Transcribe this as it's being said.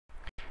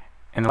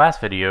In the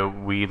last video,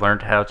 we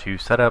learned how to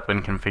set up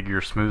and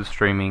configure smooth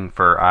streaming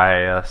for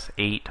iOS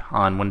 8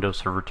 on Windows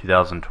Server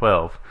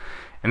 2012.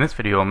 In this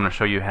video, I'm going to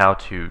show you how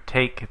to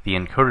take the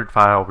encoded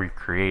file we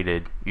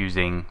created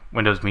using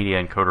Windows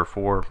Media Encoder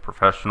 4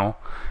 Professional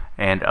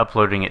and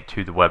uploading it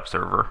to the web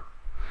server.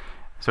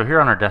 So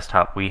here on our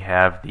desktop, we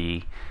have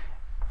the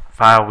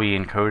file we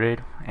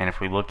encoded, and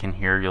if we look in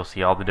here, you'll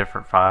see all the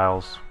different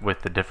files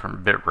with the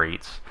different bit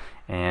rates.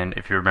 And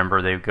if you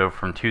remember, they go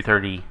from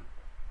 230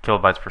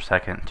 kilobytes per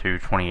second to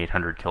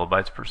 2800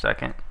 kilobytes per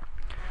second.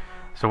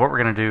 So what we're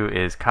going to do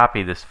is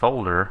copy this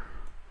folder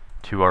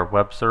to our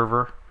web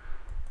server,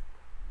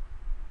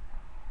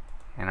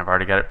 and I've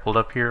already got it pulled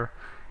up here,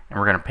 and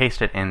we're going to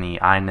paste it in the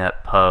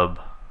inetpub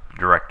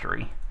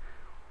directory.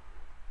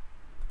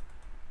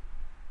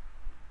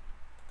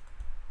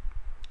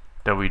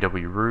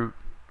 www-root.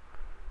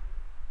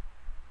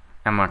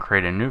 I'm going to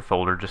create a new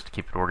folder just to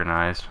keep it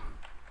organized.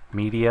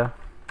 Media,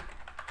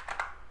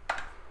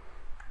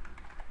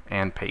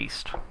 and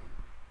paste.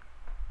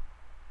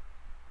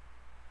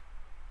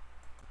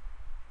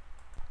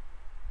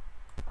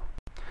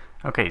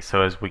 Okay,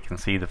 so as we can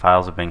see, the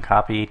files have been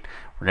copied.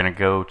 We're going to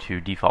go to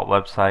default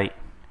website,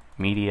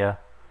 media,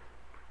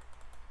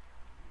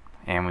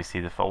 and we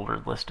see the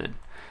folder listed.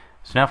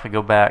 So now if we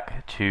go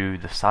back to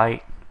the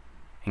site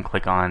and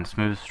click on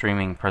Smooth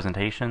Streaming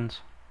Presentations,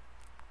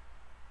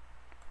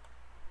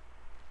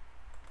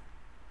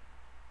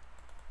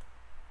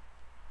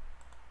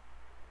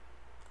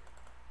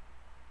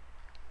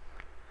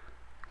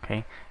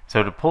 okay,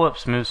 so to pull up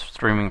Smooth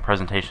Streaming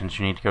Presentations,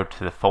 you need to go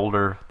to the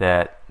folder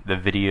that the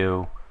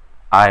video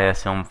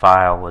ISM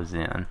file is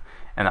in.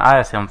 And the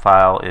ISM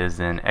file is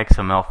an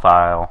XML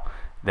file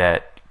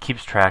that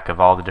keeps track of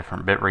all the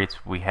different bit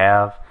rates we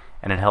have,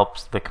 and it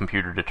helps the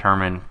computer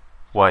determine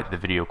what the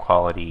video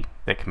quality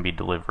that can be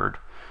delivered.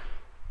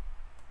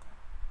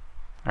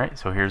 Alright,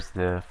 so here's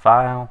the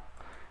file,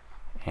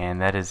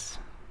 and that is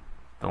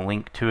the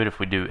link to it. If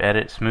we do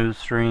edit smooth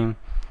stream,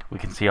 we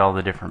can see all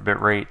the different bit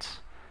rates,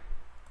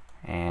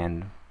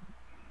 and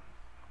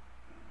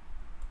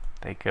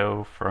they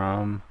go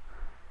from,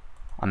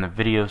 on the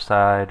video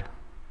side,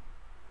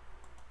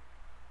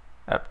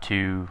 up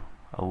to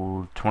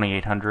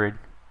 2800,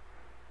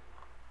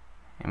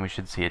 and we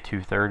should see a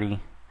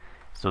 230.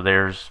 So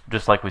there's,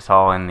 just like we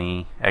saw in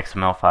the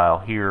XML file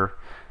here,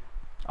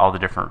 all the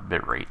different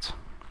bit rates.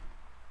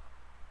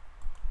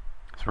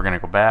 So we're going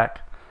to go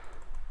back,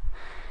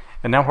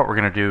 and now what we're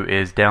going to do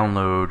is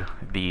download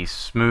the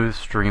smooth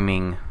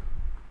streaming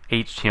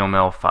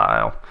HTML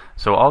file.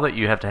 So all that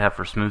you have to have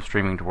for smooth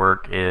streaming to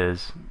work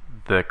is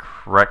the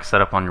correct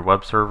setup on your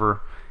web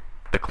server.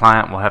 The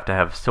client will have to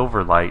have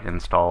Silverlight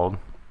installed,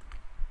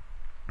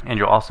 and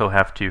you'll also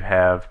have to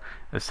have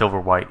the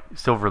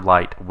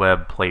Silverlight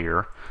web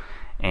player.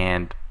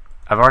 And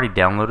I've already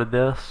downloaded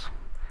this,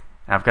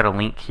 and I've got a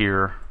link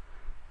here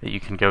that you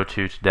can go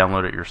to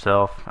download it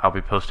yourself. I'll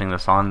be posting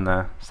this on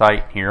the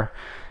site here,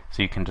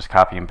 so you can just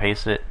copy and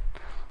paste it.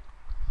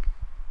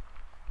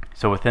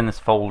 So within this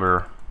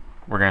folder,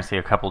 we're going to see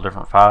a couple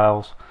different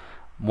files,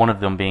 one of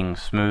them being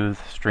Smooth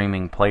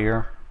Streaming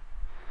Player.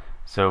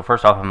 So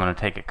first off, I'm going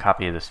to take a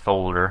copy of this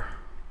folder,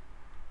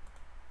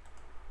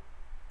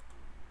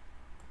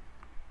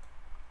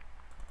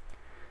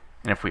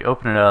 and if we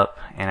open it up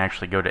and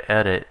actually go to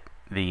edit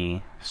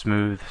the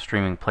Smooth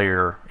Streaming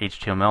Player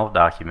HTML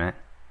document,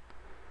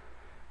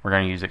 we're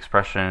going to use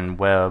Expression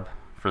Web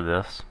for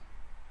this.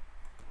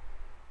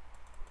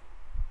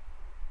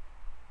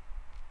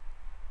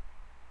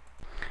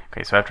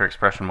 Okay, so after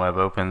Expression Web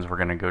opens, we're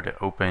going to go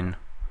to Open,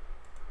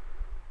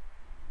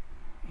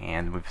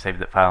 and we've saved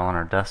that file on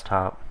our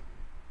desktop,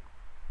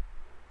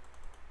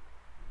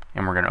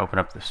 and we're going to open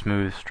up the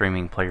Smooth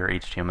Streaming Player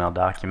HTML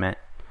document.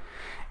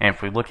 And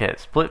if we look at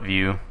split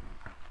view,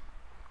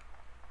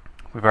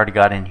 we've already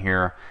got in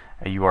here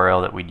a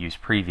URL that we'd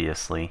used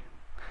previously,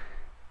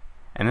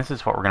 and this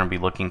is what we're going to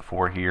be looking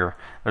for here.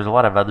 There's a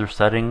lot of other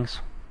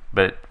settings,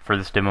 but for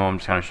this demo I'm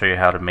just going to show you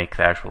how to make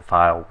the actual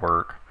file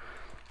work.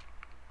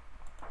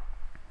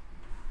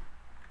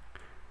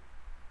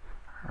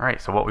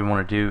 Alright, so what we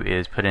want to do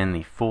is put in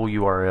the full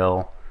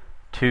URL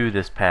to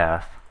this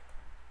path.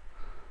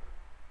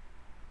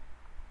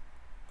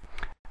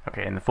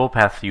 Okay, and the full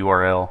path to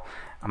URL,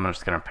 I'm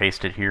just going to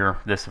paste it here.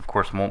 This of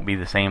course won't be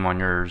the same on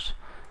yours.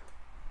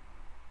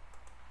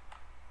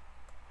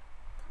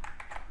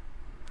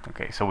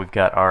 Okay, so we've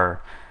got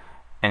our,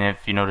 and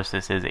if you notice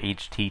this is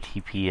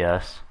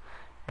HTTPS,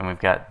 and we've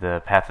got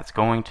the path it's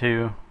going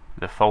to,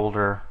 the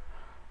folder,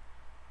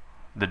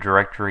 the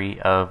directory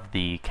of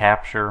the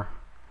capture,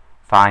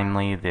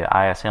 finally the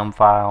ISM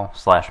file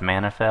 /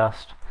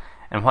 manifest.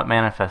 And what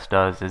manifest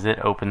does is it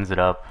opens it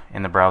up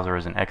in the browser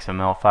as an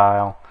XML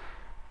file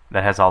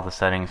that has all the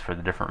settings for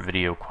the different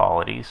video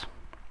qualities.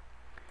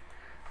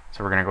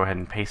 So we're going to go ahead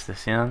and paste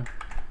this in,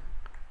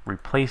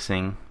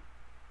 replacing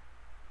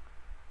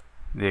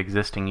the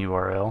existing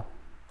URL,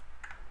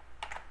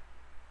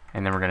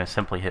 and then we're going to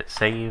simply hit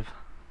save.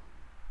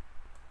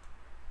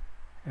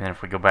 And then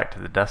if we go back to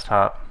the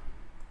desktop,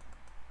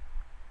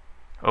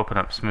 open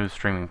up Smooth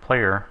Streaming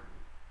Player,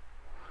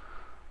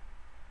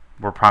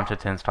 we're prompted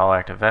to install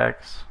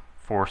ActiveX.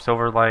 For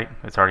Silverlight,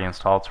 it's already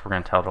installed, so we're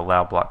going to tell it to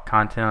allow block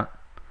content.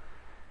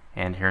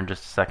 And here in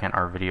just a second,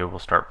 our video will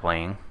start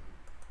playing.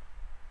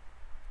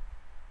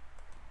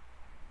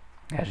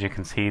 As you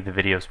can see, the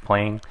video is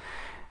playing.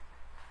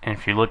 And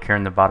if you look here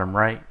in the bottom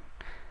right,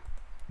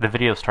 the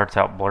video starts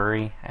out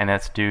blurry, and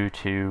that's due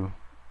to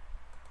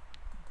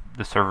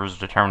the servers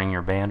determining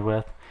your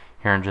bandwidth.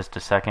 Here in just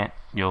a second,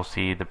 you'll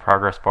see the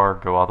progress bar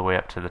go all the way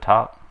up to the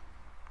top,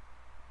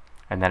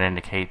 and that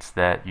indicates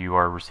that you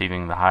are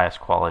receiving the highest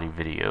quality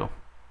video.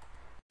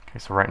 Okay,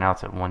 so right now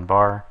it's at 1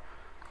 bar.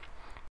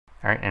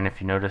 Alright, and if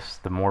you notice,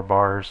 the more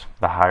bars,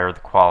 the higher the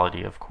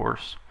quality, of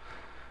course.